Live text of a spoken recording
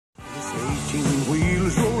18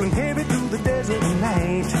 wheels rolling heavy through the desert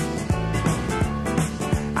night.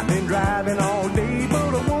 I've been driving all day,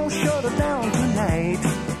 but I won't shut her down tonight.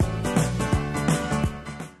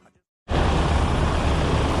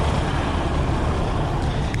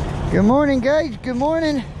 Good morning, guys. Good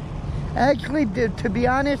morning. Actually, to be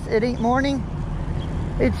honest, it ain't morning.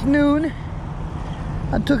 It's noon.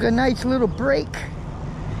 I took a nice little break.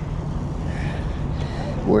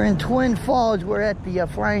 We're in Twin Falls. We're at the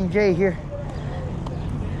Flying J here.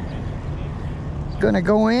 Gonna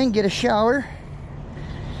go in, get a shower.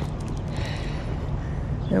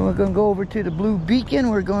 Then we're gonna go over to the Blue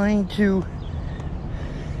Beacon. We're going to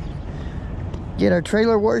get our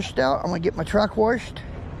trailer washed out. I'm gonna get my truck washed.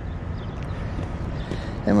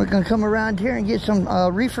 Then we're gonna come around here and get some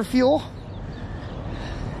reefer fuel.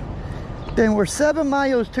 Then we're 7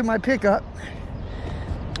 miles to my pickup.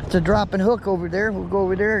 It's a drop and hook over there. We'll go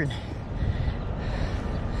over there and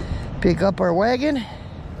pick up our wagon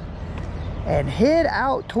and head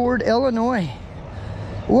out toward Illinois,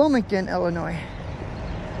 Wilmington, Illinois.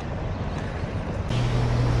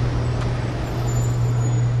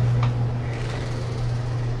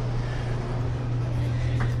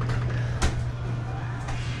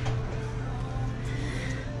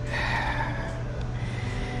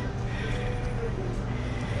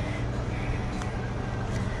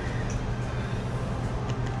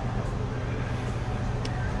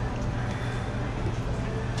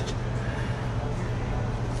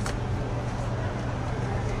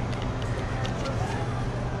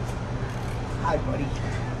 Hi, buddy.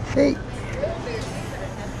 Hey.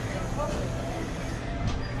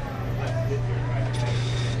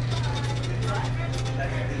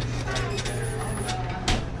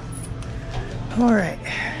 All right.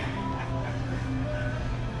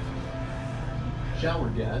 Shower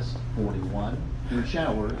guest 41. Your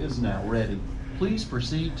shower is now ready. Please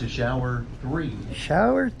proceed to shower 3.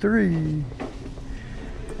 Shower 3.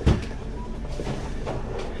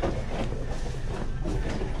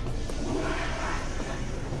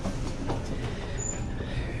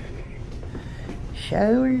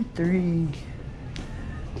 Shower 3.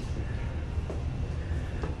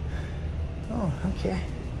 Oh, okay.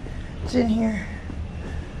 It's in here.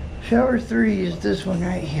 Shower 3 is this one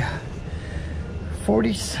right here.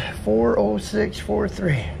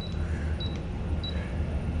 440643.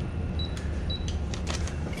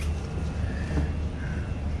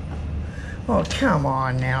 Oh, come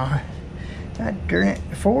on now. God darn it.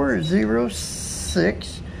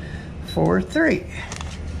 40643.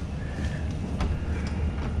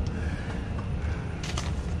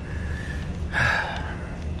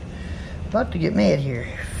 About to get mad here.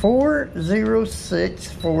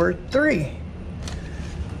 40643.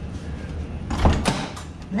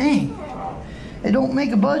 Dang. It don't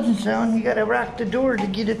make a buzzing sound. You gotta rock the door to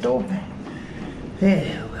get it open.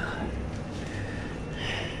 Yeah.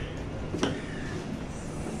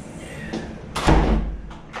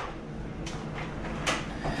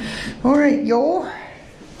 Alright, y'all.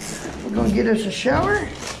 We're gonna get us a shower.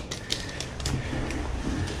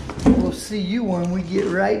 We'll see you when we get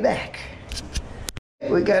right back.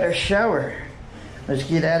 We got our shower. Let's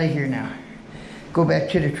get out of here now. Go back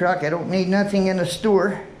to the truck. I don't need nothing in the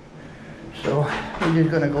store. So we're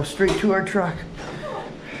just gonna go straight to our truck.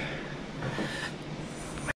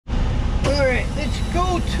 Alright, let's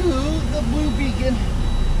go to the Blue Beacon.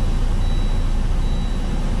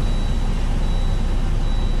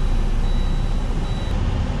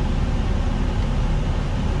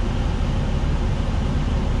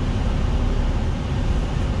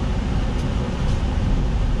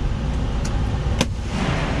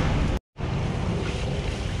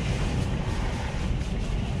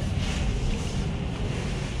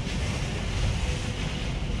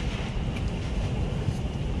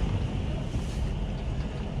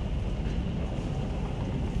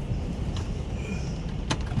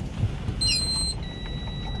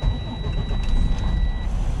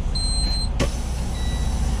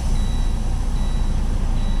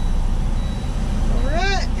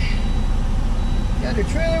 Got our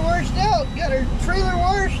trailer washed out. Got our trailer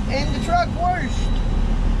washed and the truck washed.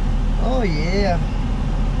 Oh yeah.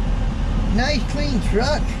 Nice clean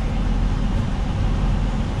truck.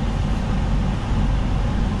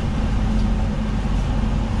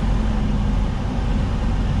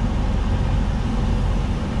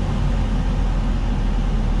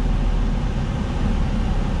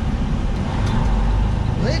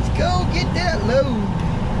 Let's go get that load.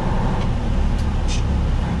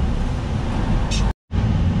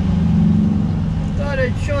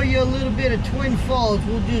 I'd show you a little bit of Twin Falls.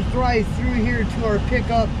 We'll just drive through here to our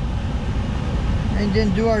pickup and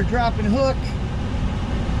then do our drop and hook.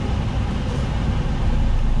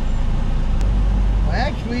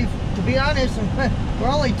 to be honest, we're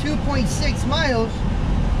only 2.6 miles.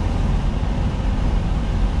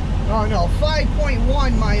 Oh no,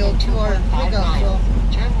 5.1 mile to our hookup. So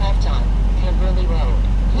turn left on Kimberly Road.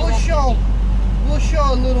 We'll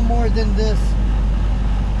show a little more than this.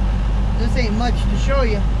 This ain't much to show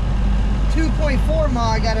you. 2.4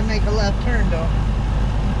 mile, I gotta make a left turn though.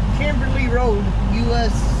 Kimberly Road,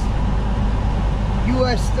 US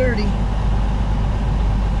 30.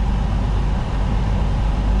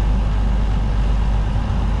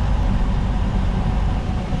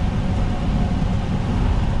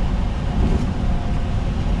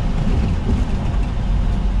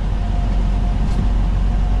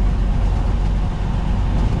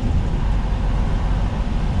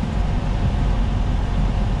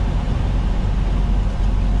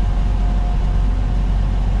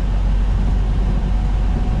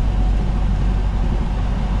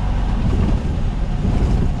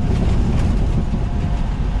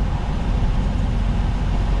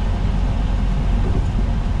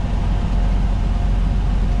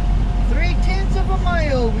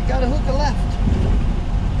 We got a hook a left.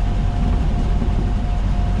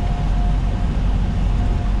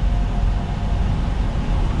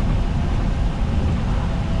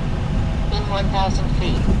 In 1,000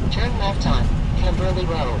 feet, turn left on Kimberly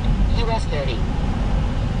Road, US 30.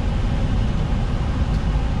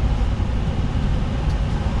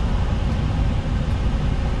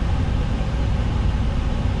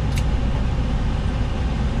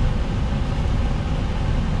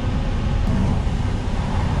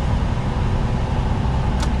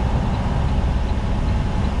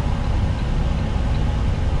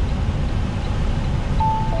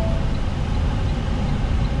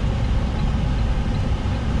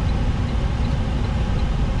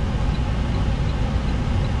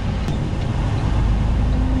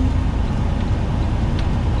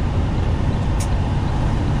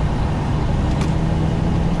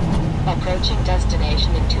 Approaching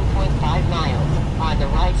destination in 2.5 miles, on the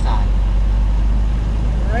right side.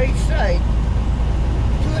 Right side.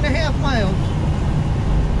 2.5 miles.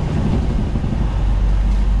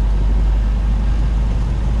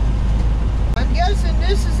 I'm guessing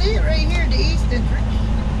this is it right here, the east entrance.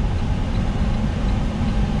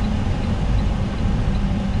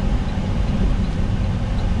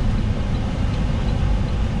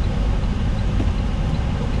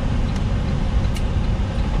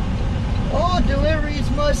 Deliveries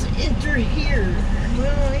must enter here.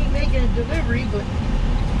 Well, I ain't making a delivery, but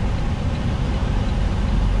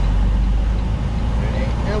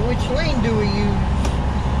now which lane do we use?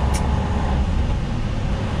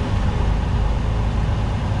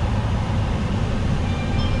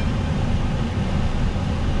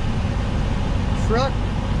 Truck?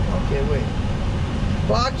 Okay, wait.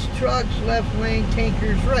 Box trucks left lane,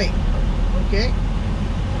 tankers right. Okay.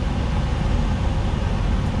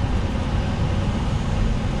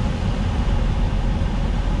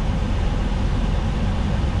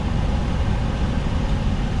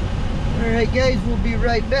 Alright guys, we'll be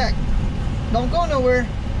right back. Don't go nowhere.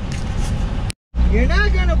 You're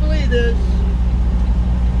not gonna believe this.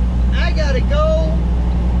 I gotta go.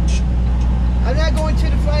 I'm not going to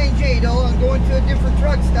the Flying J though. I'm going to a different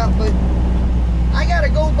truck stop, but I gotta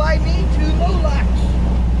go buy me 2 low-locks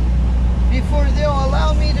before they'll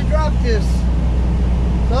allow me to drop this.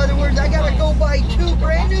 So in other words, I gotta go buy 2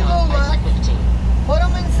 brand new low-locks, put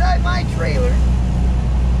them inside my trailer,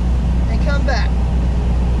 and come back.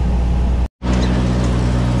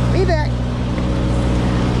 Be back.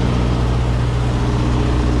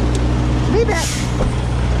 Be back.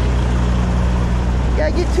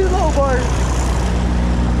 Gotta get 2 low bars.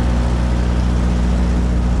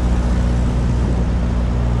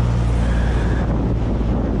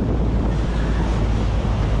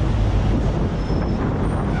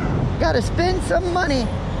 Gotta spend some money.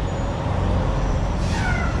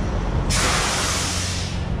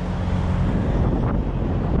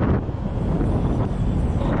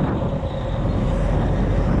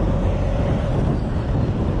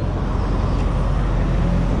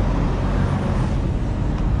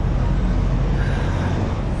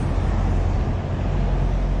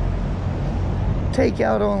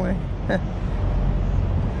 Takeout only.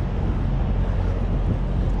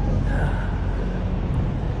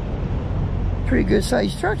 Pretty good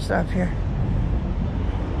sized truck stop here.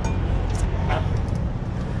 I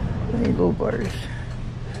need low bars.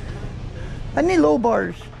 I need low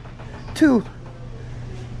bars. 2.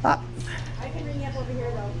 I can ring you up over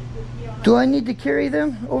here though. Do I need to carry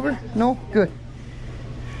them over? No? Good.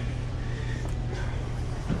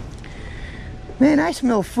 Man, I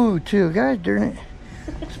smell food too. God darn it.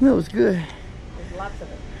 It smells good. There's lots of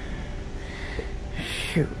it.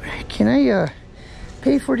 Shoot, can I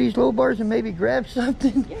pay for these low bars and maybe grab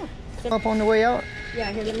something? Yeah. Up on the way out?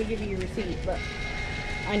 Yeah, here, let me give you your receipt, but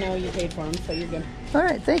I know you paid for them, so you're good. All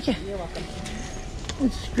right, thank you. You're welcome.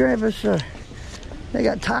 Let's grab us a, they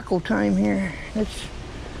got taco time here. Let's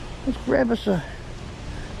grab us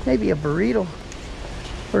maybe a burrito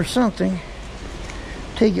or something.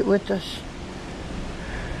 Take it with us.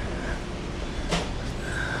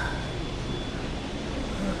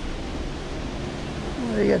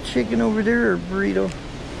 They got chicken over there or burrito?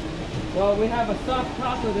 Well, we have a soft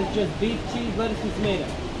taco that's just beef, cheese, lettuce, and tomato.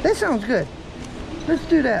 That sounds good. Let's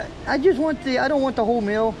do that. I just want I don't want the whole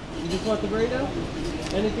meal. You just want the burrito?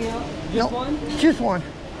 Anything else? Just Nope, one? just one.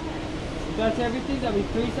 If that's everything, that'll be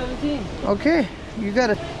 $3.17. Okay, you got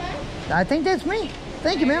it. I think that's me.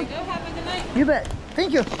 Thank you, ma'am. Have a good night. You bet.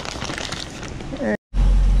 Thank you.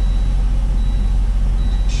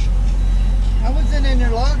 I was in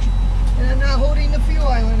there long, and I'm now holding the fuel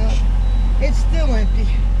island up. It's still empty.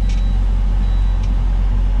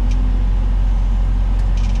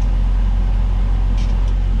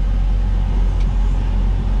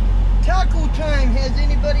 Taco time. Has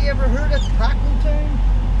anybody ever heard of taco time?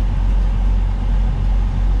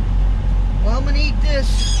 Well, I'm gonna eat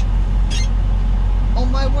this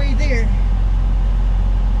on my way there.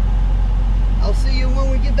 I'll see you when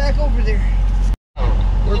we get back over there.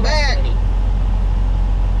 We're back.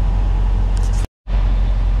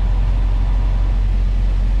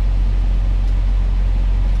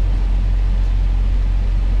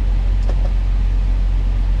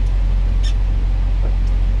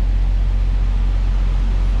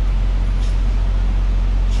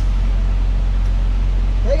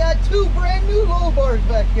 They got two brand new low bars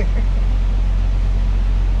back there.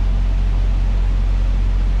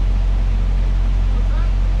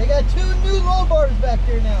 They got two new low bars back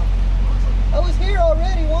there now. I was here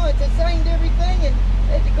already once. I signed everything and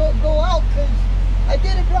had to go out because I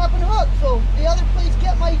did a drop and hook. So the other place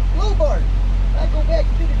kept my low bars. I go back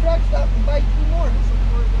to the truck stop and buy two more.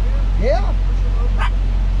 Yeah.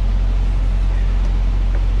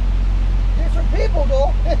 Different people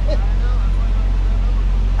though.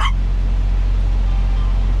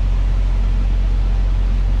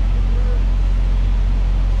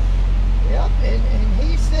 Yep, and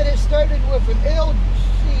he said it started with an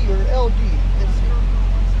LC or LD.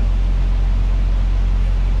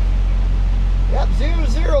 Yep,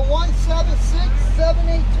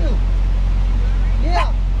 00176-782. Yeah.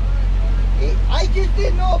 I just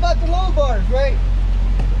didn't know about the low bars, right?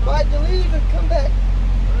 So I had to leave and come back. You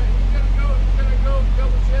gotta go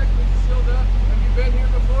double check that you sealed up. Have you been here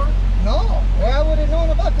before? No, well, I would have known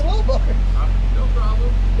about the low bars. No problem.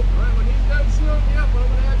 Alright, when he's done sealing you up, what I'm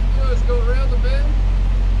gonna have you do is go around the bend.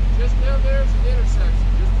 Just down there is an intersection,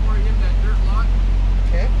 just before you hit that dirt lot.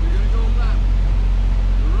 Okay. You're gonna go left.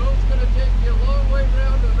 The road's gonna take you a long way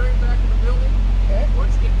around to the very back of the building. Okay.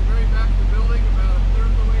 Once you get to the very back of the building, about a third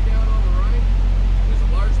of the way down on the right, there's a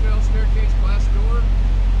large metal staircase, glass door.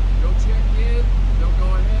 Go check in. They'll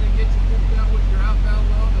go ahead and get you picked out with your outbound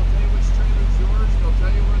load. They'll tell you which trailer is yours. They'll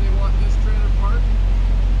tell you where they want this trailer parked.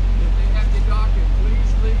 If they have you docking, please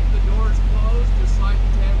leave the doors closed. Just slide the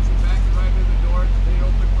tabs and back it right in the door. They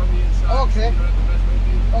open from the inside. Okay. So you don't have to mess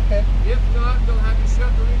with it. Okay. If not, they'll have you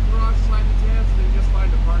shut the rear garage, slide the tabs, and then just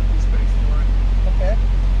find a parking space for it. Okay.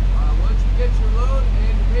 Once you get your load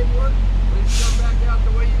and your paperwork, please come back out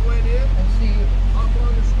the way you went in. And see you. Hop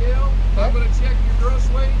on the scale. Okay. I'm going to check your gross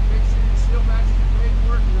weight. Make sure you still match your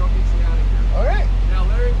paperwork, and we'll get you out of here. All right. Now,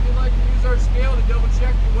 Larry, if you'd like to use our scale to double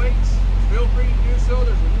check your weights, feel free to do so.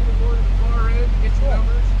 There's a unit board at the far end to get your Cool.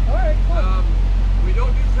 numbers. All right, cool. We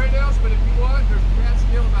don't do trade outs, but if you want, there's a cat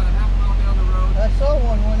scale about a half mile down the road. I saw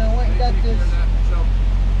one when I went and They got take this. care of that. So, if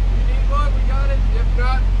you need one, we got it. If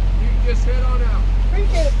not, you can just head on out.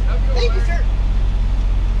 Appreciate it. Have a good Thank one, you, Larry. sir.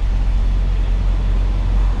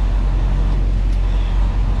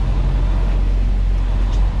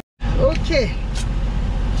 Okay,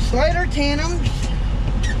 slider tandems.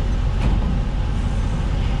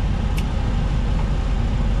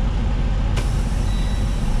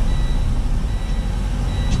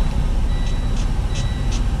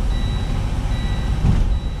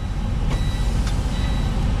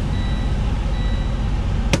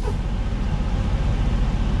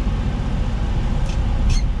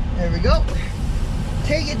 There we go.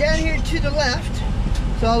 Take it down here to the left.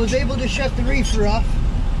 So I was able to shut the reefer off.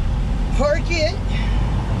 Park it,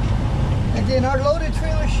 and then our loaded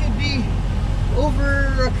trailer should be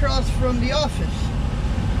over across from the office.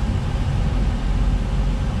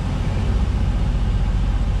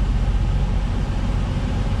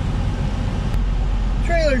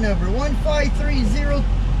 Trailer number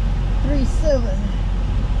 153037.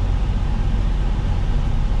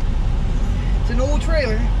 an old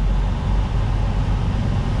trailer.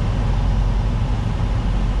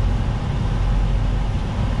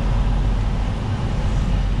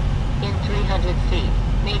 In 300 feet,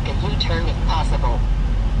 make a U-turn if possible.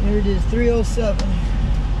 There it is, 307.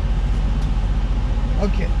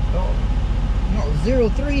 Okay. Oh, no,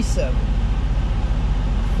 037.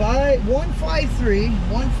 153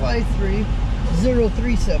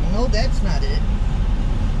 037. No, that's not it.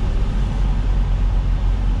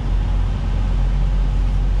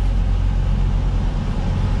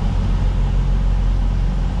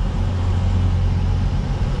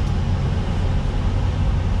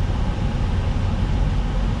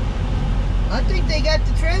 I think they got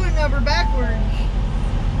the trailer number backwards.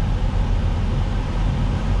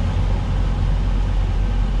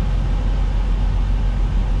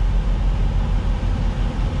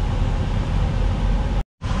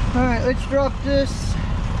 Alright, let's drop this.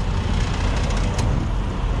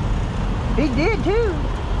 He did too.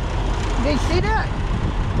 They see that?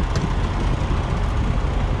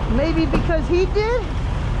 Maybe because he did?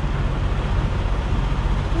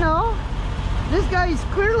 No. This guy's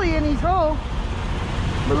clearly in his hole.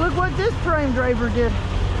 But look what this Prime driver did.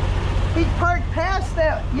 He parked past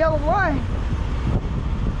that yellow line.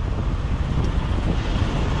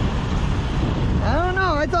 I don't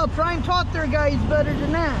know. I thought Prime taught their guys better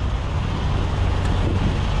than that.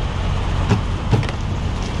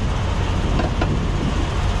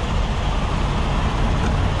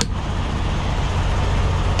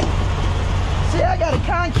 See, I got a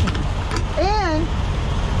conscience. And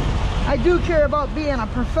I do care about being a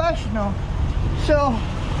professional. So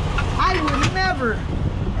I would never,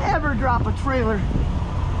 ever drop a trailer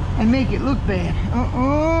and make it look bad.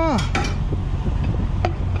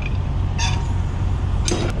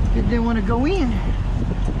 Didn't want to go in.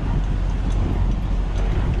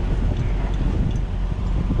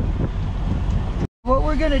 What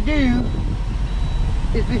we're gonna do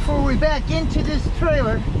is, before we back into this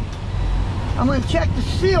trailer, I'm gonna check the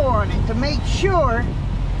seal on it to make sure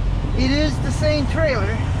it is the same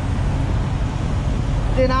trailer.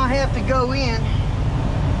 Then I'll have to go in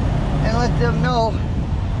and let them know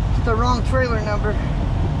it's the wrong trailer number.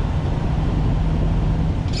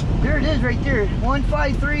 There it is right there,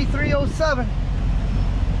 153307.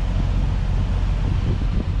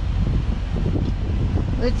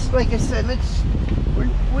 Let's, like I said,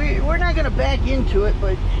 we're not gonna back into it,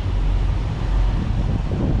 but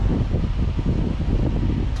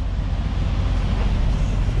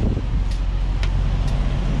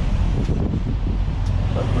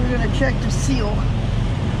we're gonna check the seal.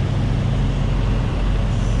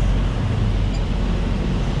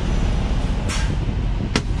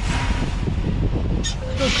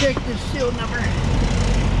 Go check the seal number.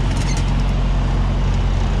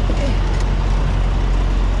 Okay.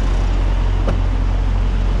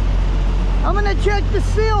 I'm gonna check the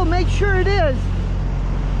seal, make sure it is.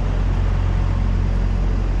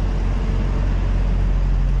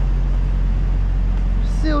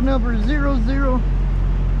 Seal number 00.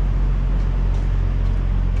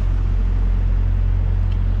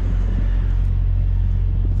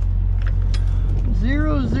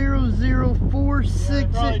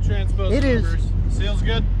 Probably transpose It is. numbers. Seal's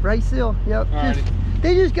good? Right seal, yep.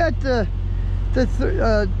 They just got it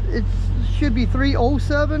should be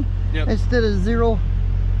 307 instead of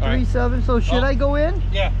 037. So should I go in?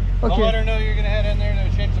 Yeah. Okay. I'll let her know you're gonna head in there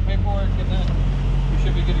to change some paperwork and then you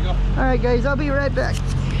should be good to go. All right, guys, I'll be right back.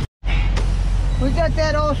 We got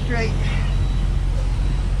that all straight.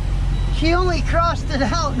 She only crossed it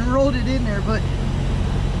out and rolled it in there, but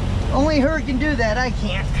only her can do that. I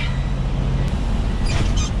can't.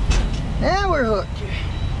 Now we're hooked.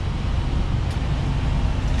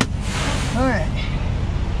 All right.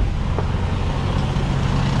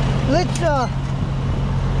 Let's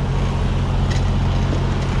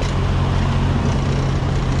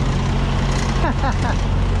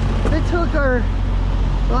let's hook our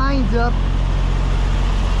lines up.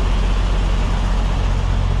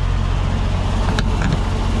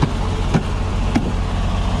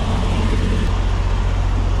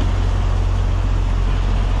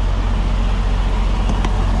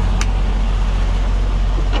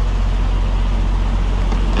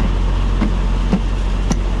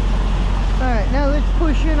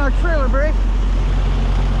 Push in our trailer brake.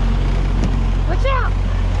 Watch out!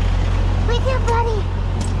 What's up, buddy?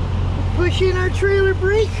 Push in our trailer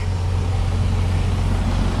brake.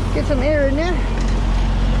 Get some air in there.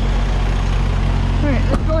 Alright,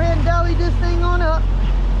 let's go ahead and dolly this thing on up.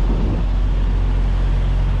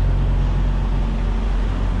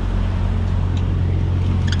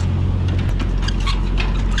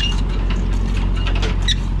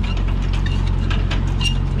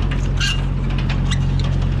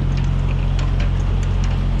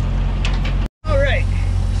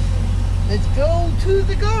 Let's go to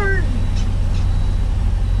the garden.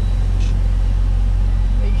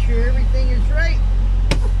 Make sure everything is right.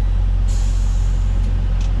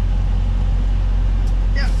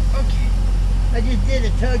 Yeah, okay. I just did a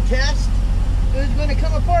tug test. If it was going to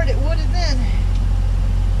come apart, it would have then.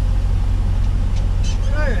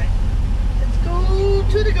 Alright. Let's go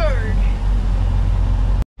to the garden.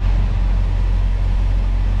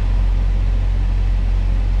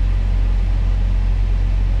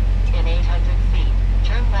 In 800 feet,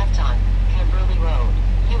 turn left on Kimberly Road,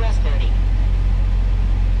 US 30.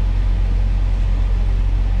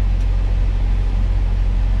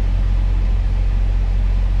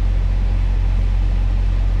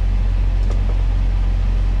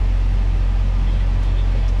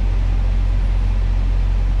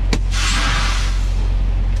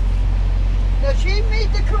 Now she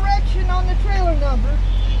made the correction on the trailer number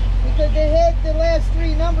because they had the last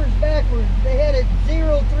three numbers backwards. They had it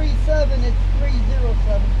 037, it's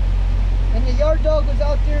 307. And the yard dog was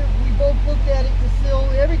out there, we both looked at it to seal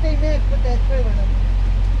everything matched but that trailer number.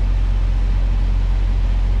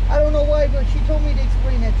 I don't know why, but she told me to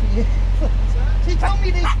explain that to you. She told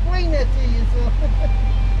me to explain that to you, so.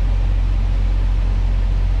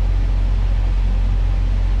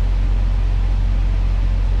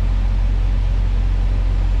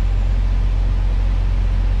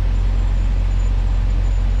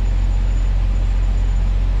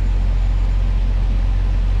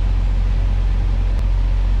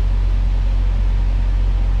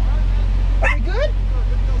 Are we good?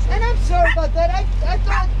 And I'm sorry about that. I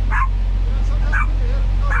thought.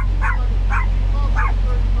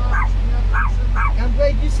 I'm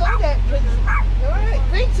glad you saw that. All right,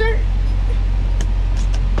 thanks, sir.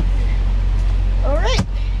 All right.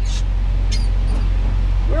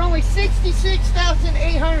 We're only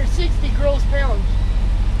 66,860 gross pounds.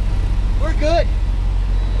 We're good.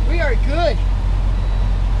 We are good.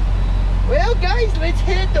 Well, guys, let's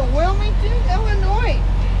head to Wilmington, Illinois.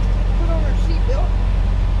 Put on our seatbelt.